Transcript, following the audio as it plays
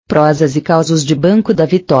Prosas e causos de Banco da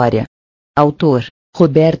Vitória. Autor: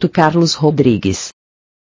 Roberto Carlos Rodrigues.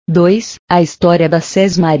 2. A história da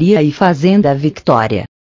Sesmaria e Fazenda Victoria.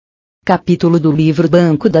 Capítulo do livro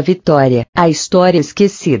Banco da Vitória, a história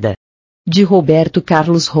esquecida. De Roberto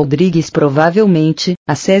Carlos Rodrigues. Provavelmente,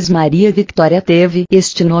 a Sesmaria Victoria teve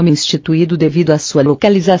este nome instituído devido à sua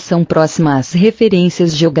localização próxima às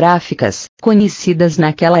referências geográficas, conhecidas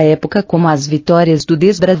naquela época como as Vitórias do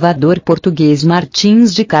desbravador português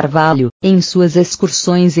Martins de Carvalho, em suas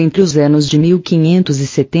excursões entre os anos de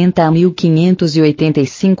 1570 a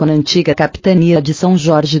 1585 na antiga capitania de São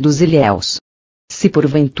Jorge dos Ilhéus. Se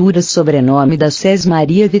porventura o sobrenome da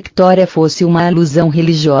Sesmaria Victoria fosse uma alusão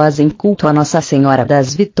religiosa em culto a Nossa Senhora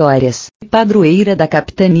das Vitórias, padroeira da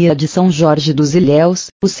capitania de São Jorge dos Ilhéus,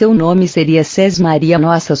 o seu nome seria Sesmaria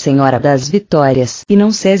Nossa Senhora das Vitórias e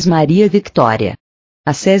não Sesmaria Victoria.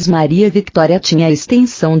 A Sesmaria Victoria tinha a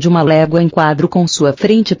extensão de 1 légua em quadro com sua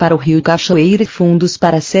frente para o rio Cachoeira e fundos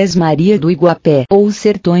para a Sesmaria do Iguapé ou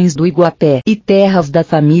Sertões do Iguapé e terras da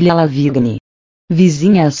família Lavigne.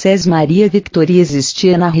 Vizinha a Sesmaria Victoria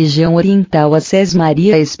existia na região oriental a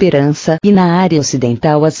Sesmaria Esperança e na área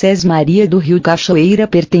ocidental a Sesmaria do Rio Cachoeira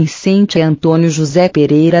pertencente a Antônio José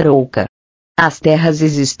Pereira Arouca. As terras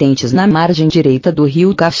existentes na margem direita do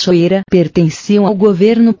Rio Cachoeira pertenciam ao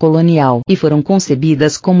governo colonial e foram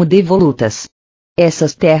concebidas como devolutas.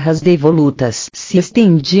 Essas terras devolutas se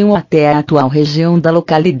estendiam até a atual região da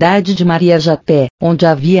localidade de Mariajapé, onde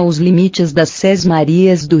havia os limites das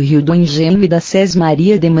Sesmarias do Rio do Engenho e da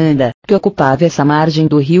Sesmaria Demanda, que ocupava essa margem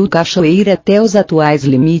do Rio Cachoeira até os atuais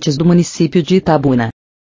limites do município de Itabuna.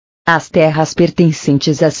 As terras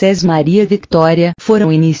pertencentes à Sesmaria Victoria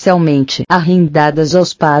foram inicialmente arrendadas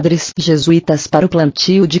aos padres jesuítas para o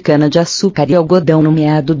plantio de cana-de-açúcar e algodão no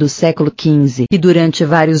meado do século XV e durante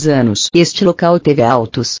vários anos este local teve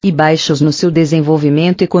altos e baixos no seu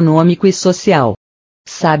desenvolvimento econômico e social.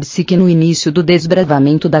 Sabe-se que no início do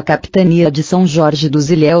desbravamento da capitania de São Jorge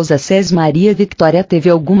dos Ilhéus a Sesmaria Victoria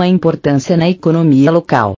teve alguma importância na economia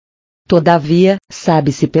local. Todavia,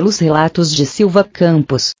 sabe-se pelos relatos de Silva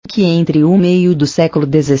Campos, que entre o meio do século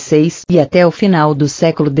XVI e até o final do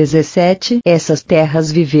século XVII, essas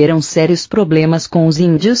terras viveram sérios problemas com os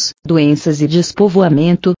índios, doenças e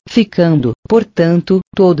despovoamento, ficando, portanto,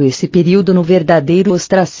 todo esse período no verdadeiro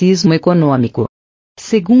ostracismo econômico.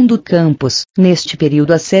 Segundo Campos, neste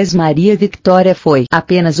período a Sesmaria Victoria foi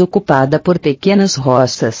apenas ocupada por pequenas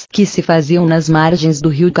roças que se faziam nas margens do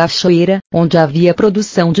rio Cachoeira, onde havia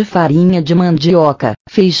produção de farinha de mandioca,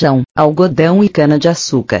 feijão, algodão e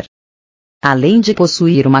cana-de-açúcar. Além de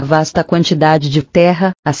possuir uma vasta quantidade de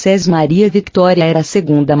terra, a Sesmaria Victoria era a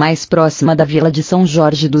segunda mais próxima da vila de São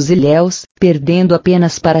Jorge dos Ilhéus, perdendo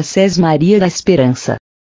apenas para a Sesmaria da Esperança.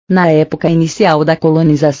 Na época inicial da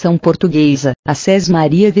colonização portuguesa, a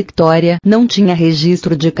Sesmaria Victoria não tinha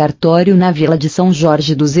registro de cartório na vila de São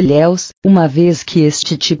Jorge dos Ilhéus, uma vez que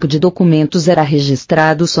este tipo de documentos era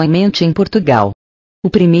registrado somente em Portugal. O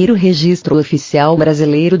primeiro registro oficial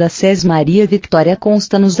brasileiro da Sesmaria Victoria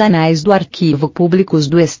consta nos Anais do Arquivo Públicos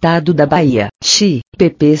do Estado da Bahia, XI,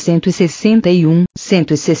 pp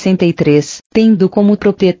 161-163, tendo como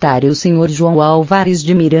proprietário o Sr. João Álvares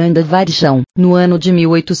de Miranda Varjão, no ano de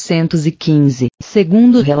 1815,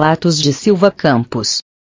 segundo relatos de Silva Campos.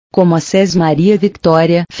 Como a Sesmaria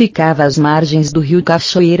Victoria ficava às margens do rio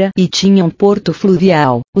Cachoeira e tinha um porto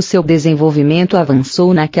fluvial, o seu desenvolvimento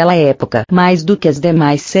avançou naquela época mais do que as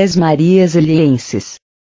demais Sesmarias ilhéenses.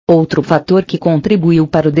 Outro fator que contribuiu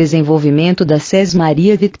para o desenvolvimento da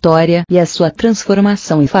Sesmaria Victoria e a sua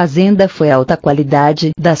transformação em fazenda foi a alta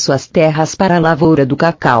qualidade das suas terras para a lavoura do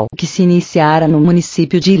cacau, que se iniciara no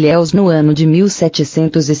município de Ilhéus no ano de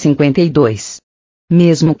 1752.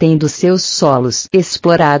 Mesmo tendo seus solos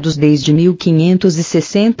explorados desde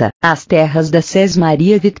 1560, as terras da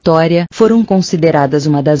Sesmaria Victoria foram consideradas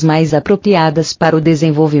uma das mais apropriadas para o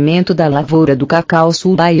desenvolvimento da lavoura do cacau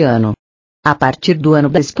sul-baiano. A partir do ano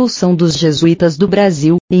da expulsão dos jesuítas do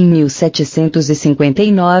Brasil, em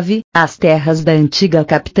 1759, as terras da antiga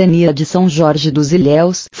capitania de São Jorge dos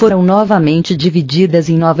Ilhéus foram novamente divididas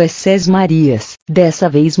em novas Sesmarias, dessa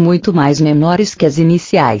vez muito mais menores que as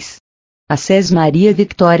iniciais. A Sesmaria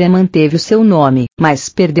Victoria manteve o seu nome, mas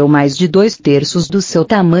perdeu mais de 2/3 do seu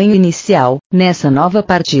tamanho inicial, nessa nova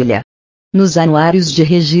partilha. Nos anuários de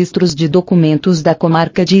registros de documentos da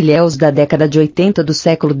comarca de Ilhéus da década de 80 do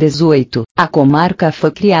século XVIII, a comarca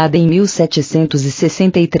foi criada em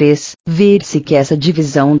 1763, ver-se que essa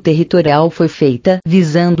divisão territorial foi feita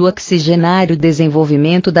visando o oxigenário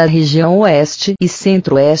desenvolvimento da região oeste e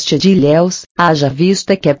centro-oeste de Ilhéus, haja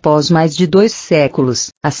vista que após mais de 2 séculos,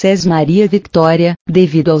 a Sesmaria Victoria,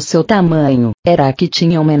 devido ao seu tamanho, era a que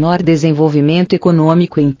tinha o menor desenvolvimento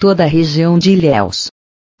econômico em toda a região de Ilhéus.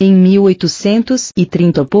 Em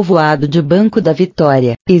 1830 o povoado de Banco da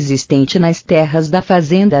Vitória, existente nas terras da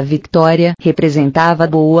Fazenda Victoria, representava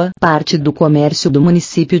boa parte do comércio do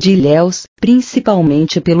município de Ilhéus,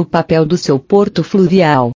 principalmente pelo papel do seu porto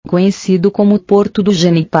fluvial, conhecido como Porto do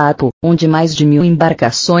Genipapo, onde mais de 1000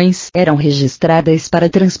 embarcações eram registradas para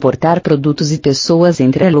transportar produtos e pessoas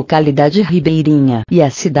entre a localidade ribeirinha e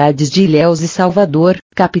as cidades de Ilhéus e Salvador,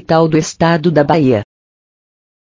 capital do estado da Bahia.